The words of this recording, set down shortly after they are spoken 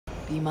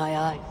Be my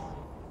eyes.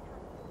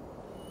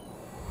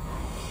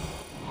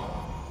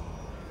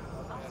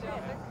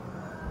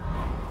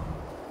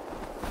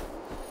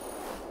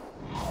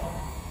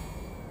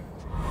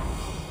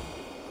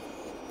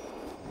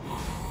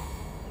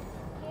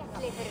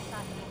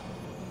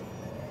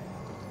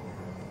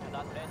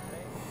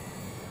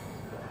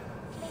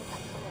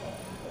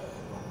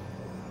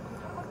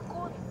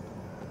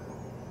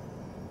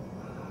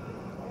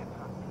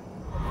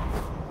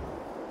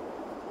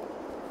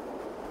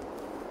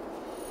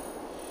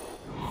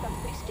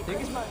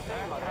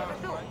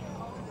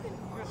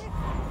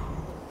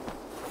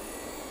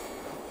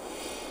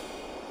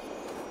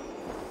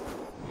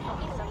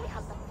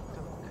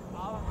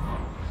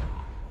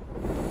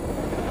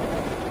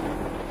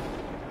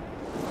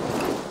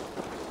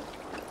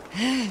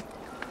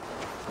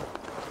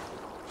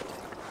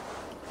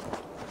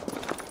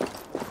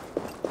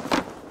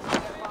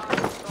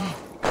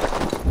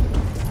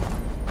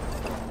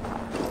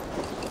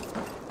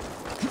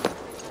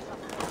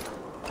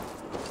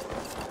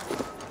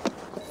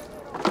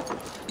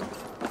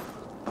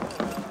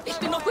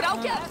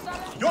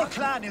 Your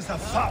clan is a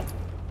foul.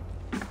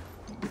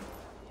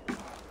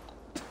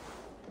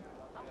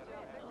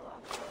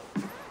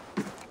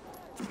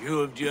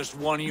 You have just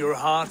won your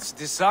heart's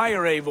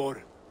desire,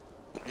 Eivor.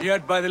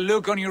 Yet by the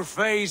look on your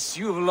face,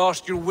 you have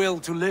lost your will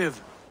to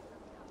live.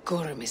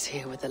 Gorm is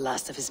here with the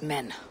last of his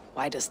men.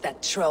 Why does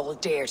that troll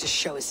dare to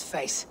show his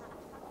face?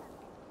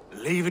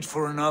 Leave it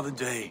for another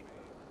day.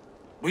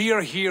 We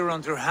are here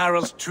under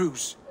Harald's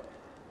truce,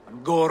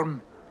 and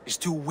Gorm is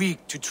too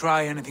weak to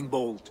try anything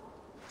bold.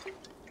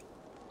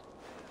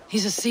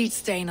 He's a seed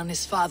stain on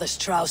his father's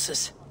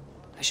trousers.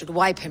 I should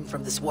wipe him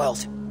from this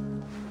world.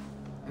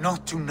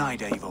 Not tonight,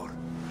 Eivor.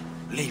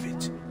 Leave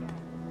it.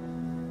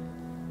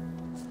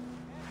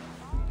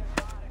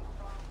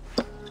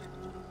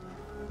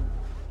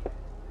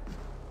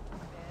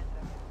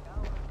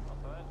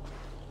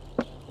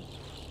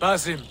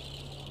 Basim,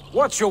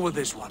 watch over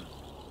this one,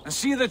 and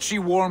see that she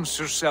warms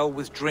herself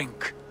with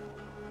drink.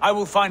 I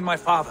will find my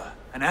father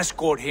and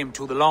escort him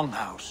to the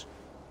Longhouse.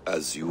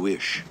 As you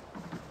wish.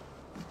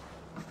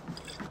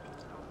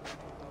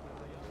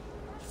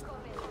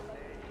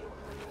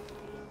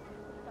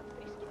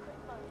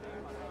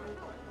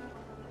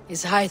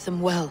 Is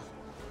Hytham well?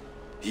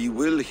 He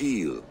will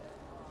heal,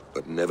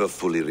 but never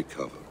fully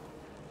recover.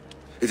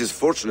 It is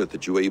fortunate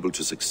that you were able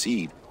to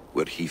succeed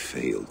where he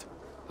failed.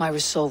 My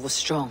resolve was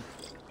strong.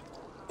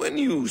 When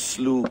you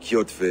slew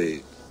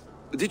Kjotve,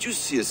 did you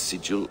see a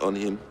sigil on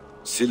him?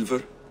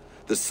 Silver,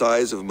 the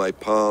size of my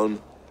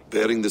palm,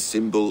 bearing the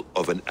symbol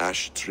of an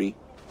ash tree?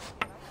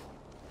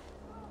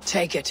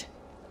 Take it.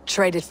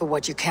 Trade it for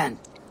what you can.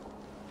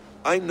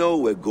 I know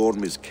where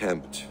Gorm is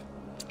camped.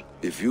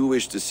 If you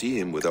wish to see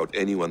him without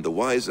anyone the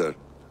wiser,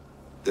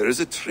 there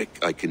is a trick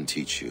I can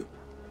teach you.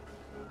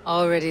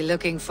 Already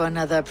looking for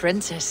another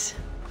princess.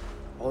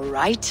 All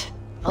right,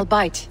 I'll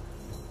bite.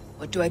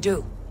 What do I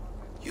do?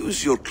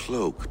 Use your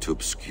cloak to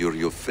obscure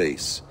your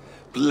face.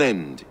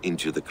 Blend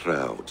into the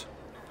crowd.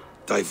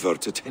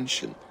 Divert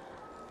attention.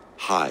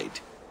 Hide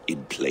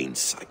in plain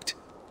sight.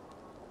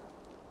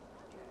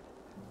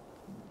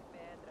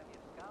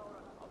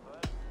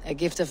 A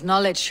gift of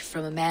knowledge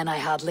from a man I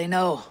hardly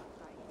know.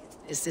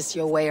 Is this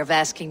your way of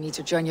asking me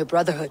to join your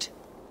brotherhood?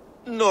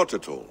 Not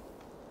at all.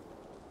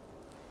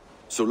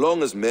 So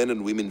long as men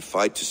and women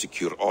fight to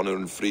secure honor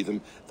and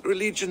freedom, their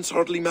allegiance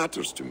hardly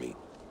matters to me.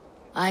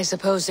 I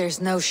suppose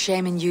there's no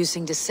shame in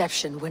using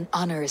deception when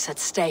honor is at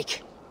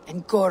stake.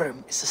 And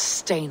Gorm is a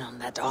stain on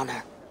that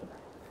honor.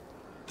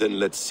 Then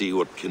let's see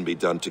what can be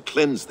done to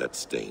cleanse that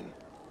stain.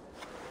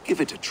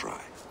 Give it a try.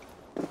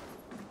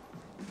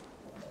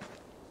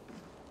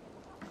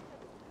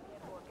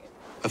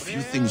 A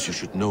few things you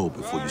should know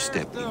before you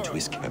step into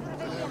his camp.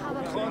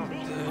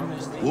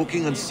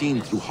 Walking unseen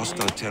through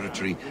hostile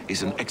territory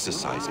is an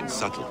exercise in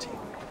subtlety.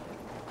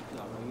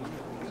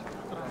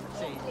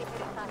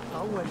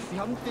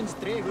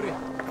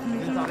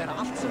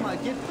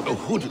 A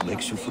hood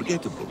makes you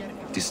forgettable,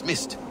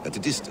 dismissed at a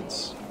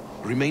distance.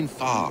 Remain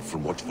far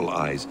from watchful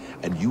eyes,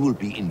 and you will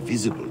be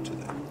invisible to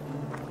them.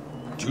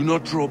 Do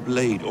not draw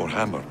blade or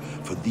hammer,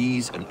 for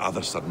these and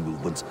other sudden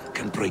movements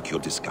can break your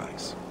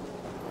disguise.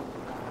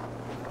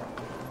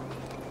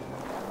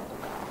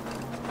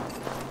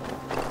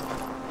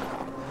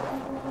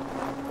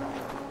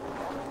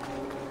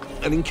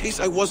 And in case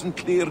I wasn't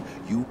clear,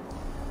 you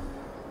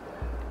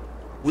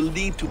will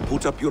need to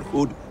put up your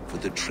hood for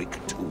the trick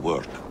to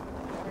work.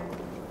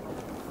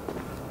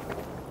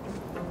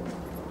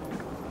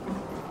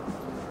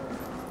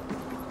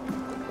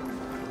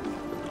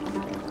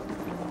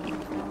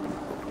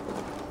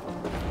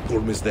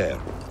 Gorm is there,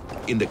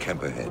 in the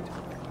camp ahead.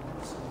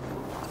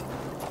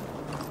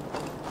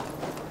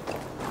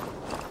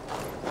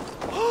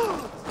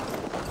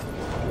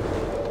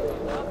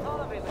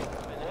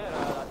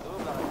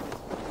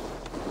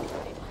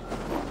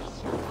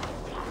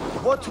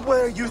 What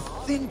were you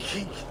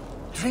thinking?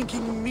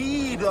 Drinking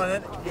mead on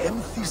an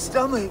empty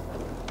stomach?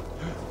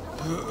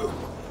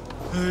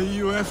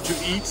 You have to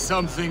eat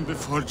something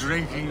before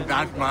drinking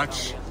that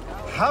much.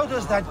 How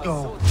does that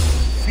go?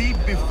 Feed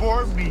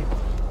before meat.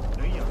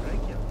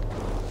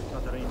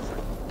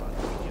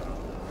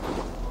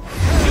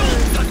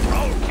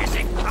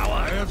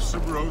 I have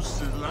some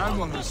roasted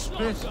lamb on the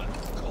spit.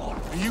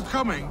 Are you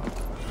coming?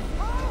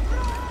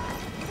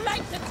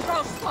 Flight the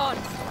throw spawn!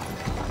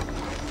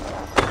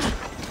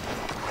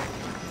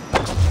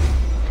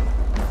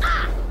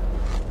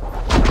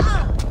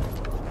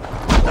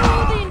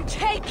 Odin,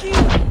 take you!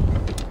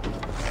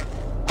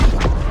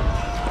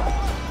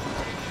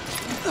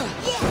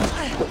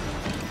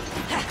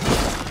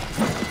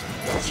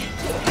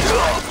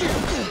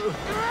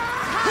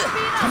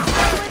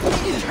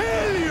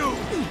 Kill you!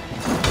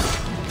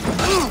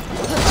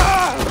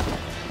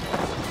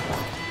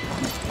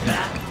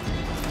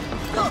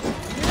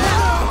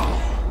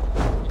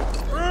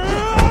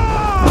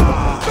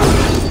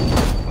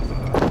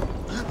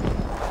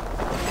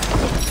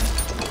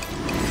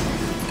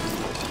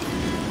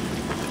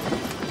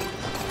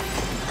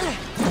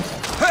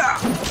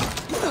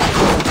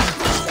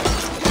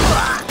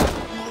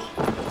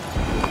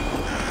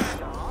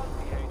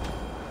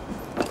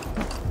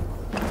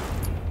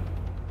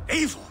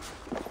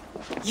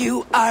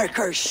 You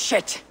Arker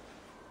shit!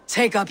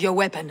 Take up your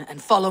weapon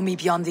and follow me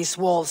beyond these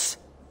walls.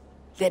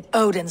 Let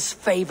Odin's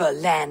favor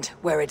land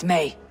where it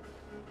may.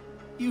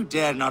 You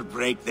dare not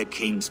break the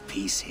king's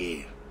peace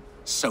here.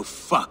 So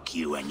fuck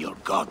you and your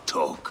god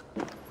talk.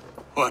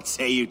 What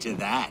say you to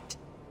that?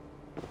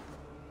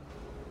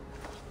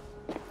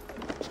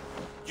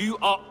 You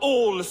are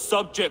all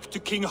subject to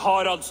King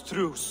Harald's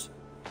truce.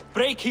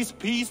 Break his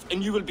peace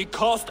and you will be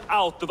cast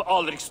out of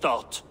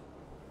Alrikstad.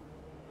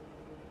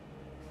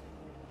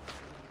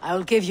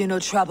 I'll give you no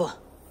trouble.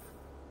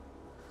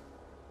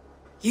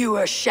 You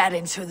were shed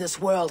into this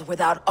world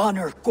without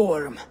honor,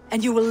 Gorm,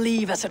 and you will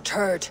leave as a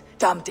turd,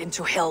 dumped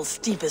into hell's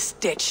deepest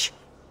ditch.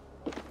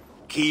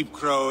 Keep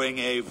crowing,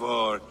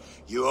 Eivor.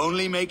 You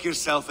only make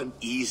yourself an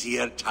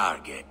easier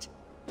target.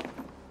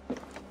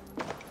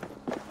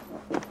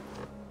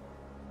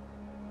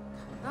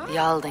 The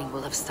Alding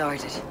will have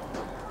started.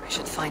 I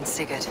should find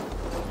Sigurd.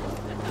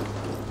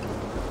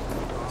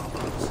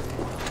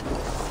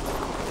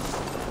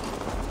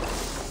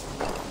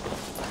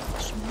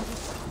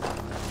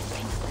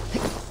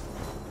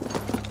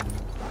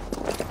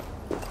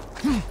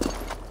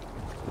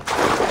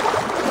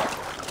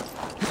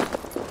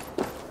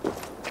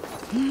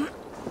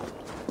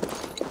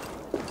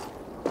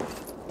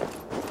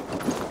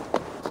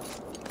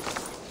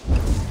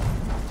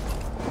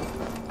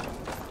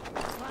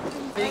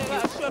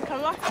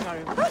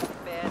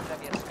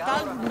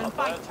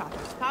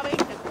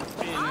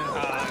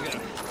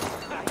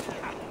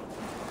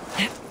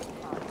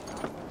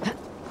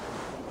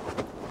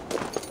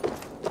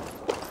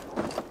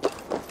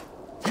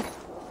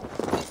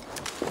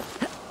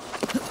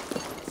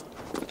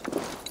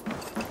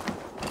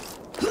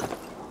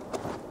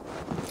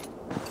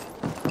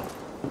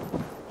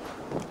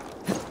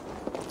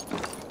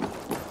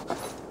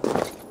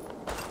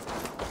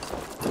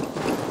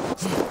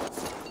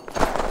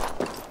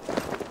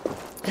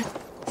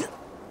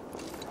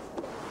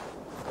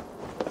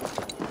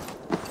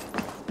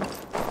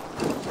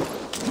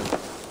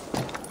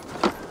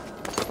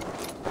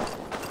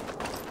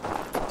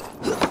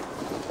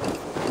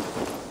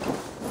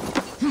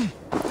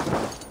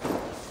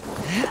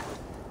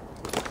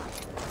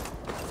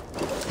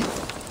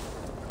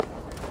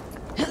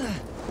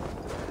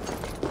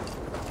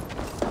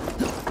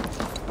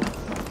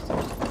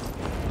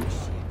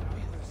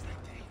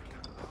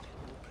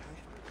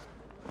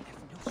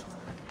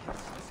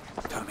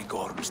 Tell me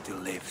Gorm still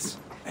lives,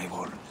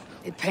 Eivor.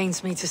 It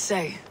pains me to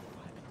say.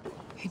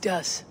 He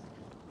does.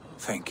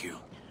 Thank you.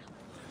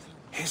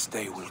 His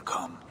day will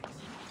come.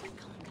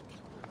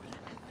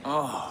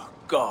 Oh,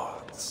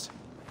 gods.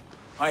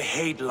 I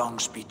hate long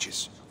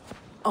speeches.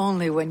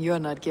 Only when you're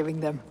not giving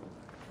them.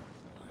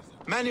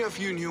 Many of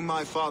you knew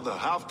my father,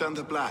 Halfdan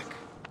the Black.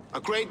 A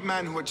great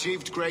man who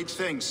achieved great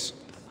things.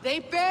 They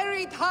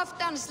buried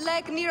Halfdan's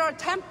leg near our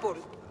temple.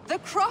 The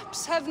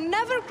crops have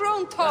never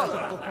grown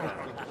taller.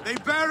 They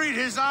buried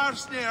his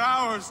arse near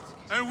ours,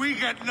 and we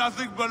get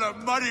nothing but a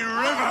muddy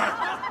river.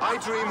 I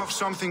dream of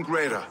something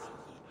greater.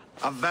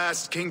 A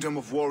vast kingdom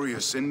of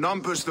warriors in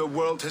numbers the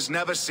world has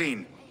never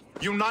seen.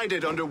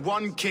 United under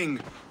one king,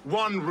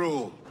 one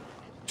rule.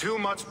 Too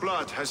much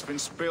blood has been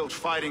spilled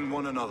fighting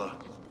one another.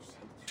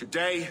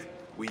 Today,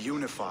 we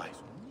unify.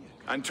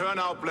 And turn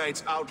our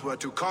blades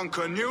outward to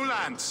conquer new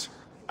lands.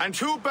 And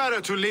who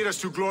better to lead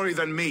us to glory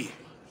than me?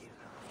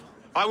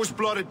 I was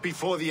blooded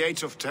before the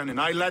age of 10, and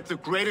I led the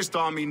greatest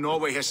army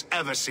Norway has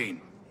ever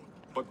seen.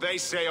 But they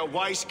say a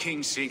wise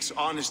king seeks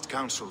honest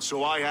counsel,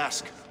 so I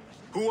ask,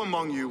 who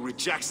among you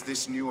rejects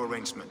this new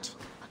arrangement?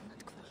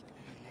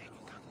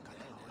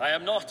 I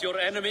am not your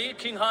enemy,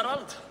 King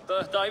Harald,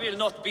 but I will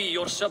not be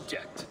your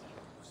subject.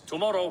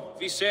 Tomorrow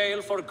we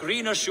sail for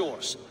greener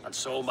shores, and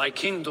so my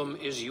kingdom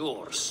is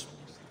yours.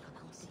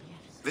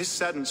 This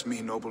saddens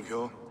me, noble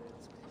Hjor.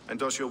 And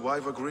does your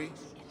wife agree?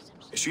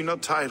 Is she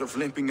not tired of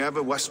limping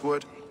ever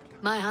westward?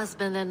 My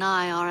husband and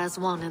I are as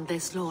one in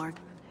this, Lord.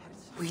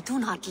 We do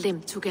not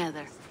limp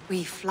together.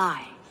 We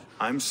fly.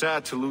 I'm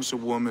sad to lose a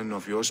woman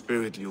of your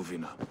spirit,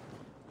 Yuvina.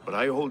 But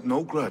I hold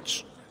no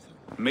grudge.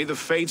 May the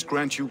fates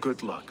grant you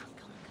good luck.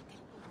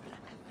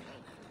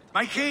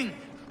 My king,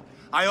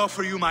 I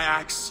offer you my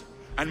axe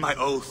and my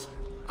oath,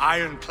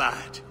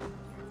 ironclad.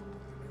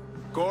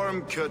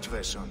 Gorm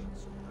Kjotveson,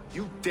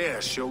 you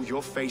dare show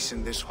your face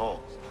in this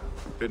hall.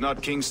 Did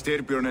not King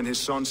Styrbjörn and his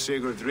son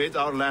Sigurd rid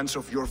our lands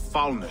of your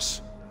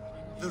foulness?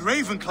 The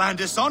Raven clan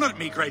dishonored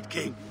me, great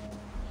king.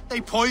 They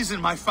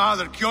poisoned my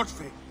father,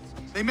 Kjotve.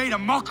 They made a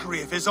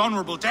mockery of his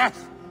honorable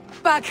death.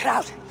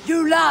 Backrout,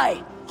 you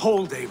lie!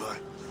 Hold, Eivor.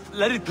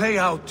 Let it play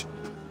out.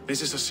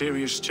 This is a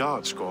serious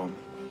charge, Gorm,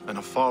 and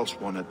a false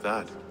one at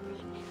that.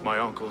 My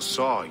uncle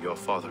saw your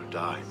father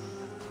die.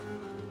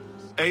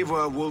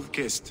 Eivor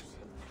Wolf-Kissed,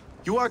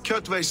 you are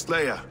Kjotve's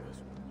slayer.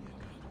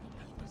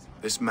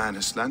 This man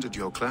has slandered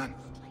your clan.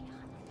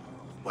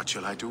 What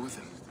shall I do with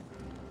him?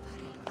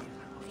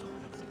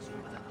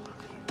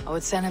 I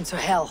would send him to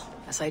hell,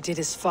 as I did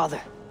his father.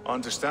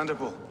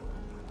 Understandable.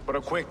 But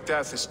a quick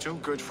death is too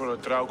good for a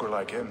Draugr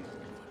like him.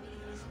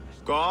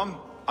 Gorm,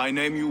 I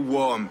name you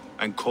Worm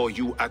and call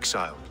you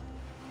exiled.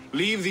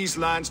 Leave these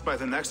lands by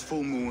the next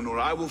full moon, or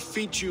I will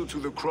feed you to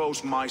the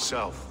crows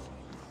myself.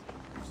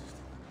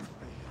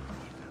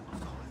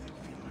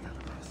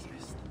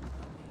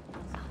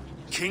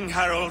 King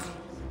Harald,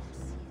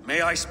 may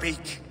I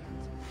speak?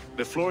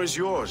 The floor is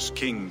yours,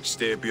 King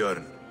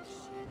Styrbjörn.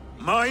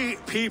 My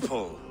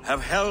people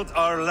have held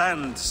our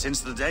land since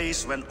the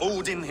days when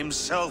Odin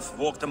himself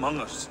walked among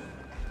us.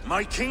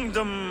 My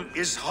kingdom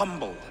is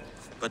humble,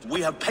 but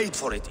we have paid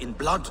for it in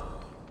blood.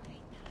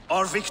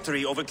 Our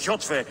victory over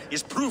Kjotve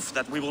is proof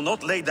that we will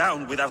not lay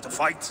down without a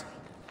fight.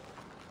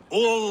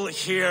 All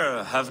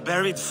here have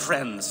buried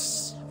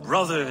friends,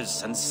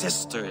 brothers and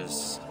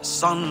sisters,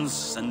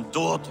 sons and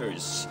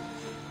daughters.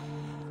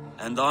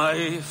 And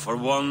I, for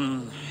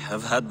one,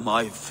 have had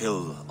my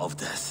fill of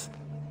death.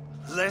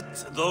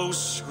 Let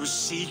those who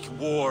seek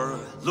war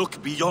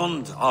look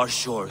beyond our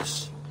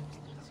shores.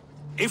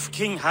 If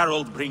King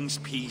Harald brings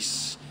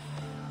peace,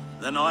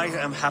 then I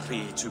am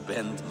happy to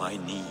bend my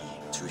knee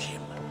to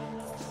him.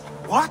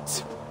 What?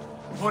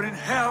 What in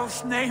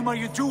hell's name are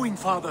you doing,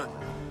 father?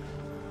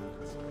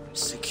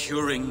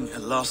 Securing a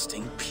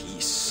lasting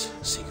peace,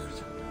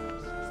 Sigurd.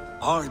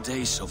 Our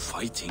days of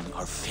fighting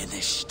are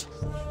finished.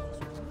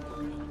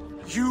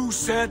 You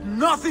said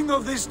nothing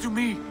of this to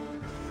me.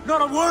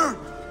 Not a word.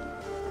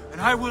 And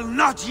I will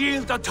not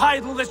yield a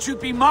title that should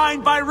be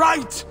mine by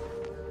right.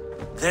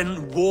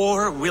 Then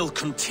war will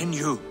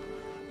continue.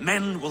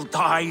 Men will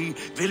die,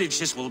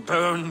 villages will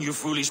burn, you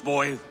foolish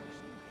boy.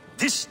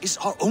 This is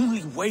our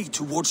only way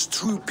towards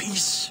true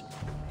peace.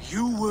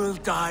 You will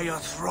die a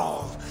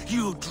thrall,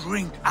 you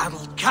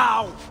drink-addled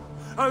cow.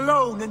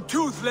 Alone and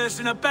toothless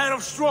in a bed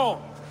of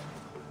straw.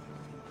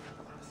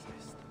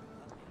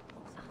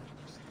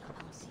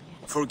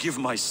 Forgive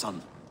my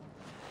son.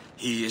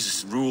 He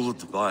is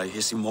ruled by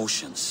his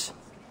emotions.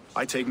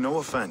 I take no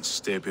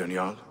offense, Styrbjörn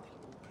Jarl,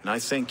 and I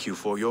thank you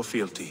for your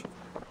fealty.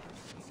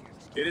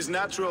 It is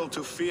natural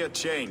to fear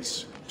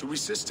change, to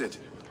resist it.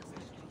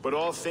 But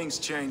all things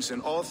change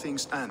and all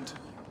things end.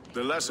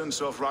 The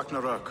lessons of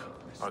Ragnarok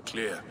are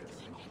clear.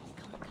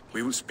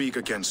 We will speak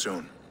again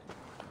soon.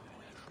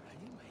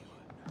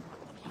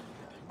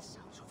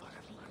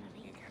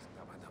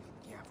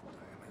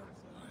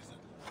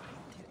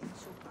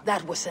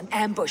 That was an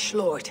ambush,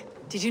 Lord.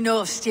 Did you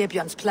know of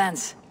Styrbjörn's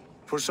plans?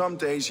 For some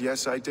days,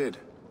 yes, I did.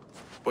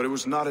 But it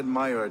was not at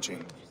my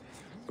urging.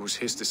 It was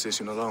his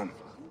decision alone.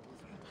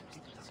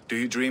 Do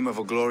you dream of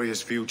a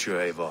glorious future,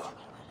 Eivor?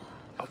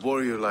 A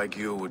warrior like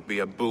you would be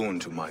a boon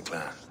to my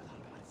clan.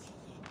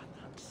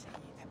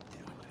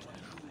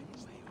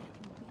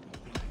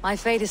 My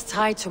fate is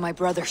tied to my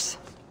brothers.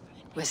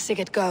 Where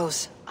Sigurd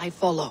goes, I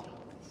follow.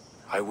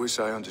 I wish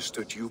I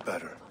understood you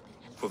better.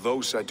 For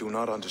those I do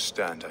not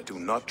understand, I do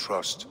not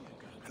trust,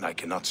 and I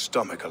cannot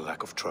stomach a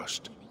lack of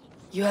trust.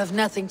 You have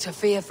nothing to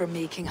fear from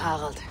me, King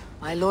Harald.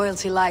 My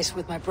loyalty lies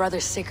with my brother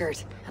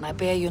Sigurd, and I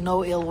bear you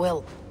no ill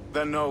will.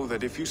 Then know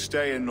that if you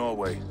stay in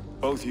Norway,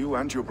 both you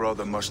and your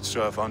brother must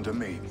serve under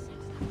me.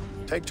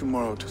 Take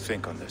tomorrow to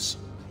think on this.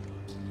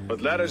 But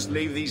let us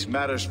leave these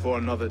matters for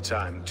another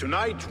time.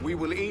 Tonight, we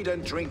will eat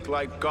and drink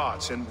like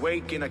gods and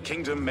wake in a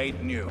kingdom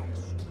made new.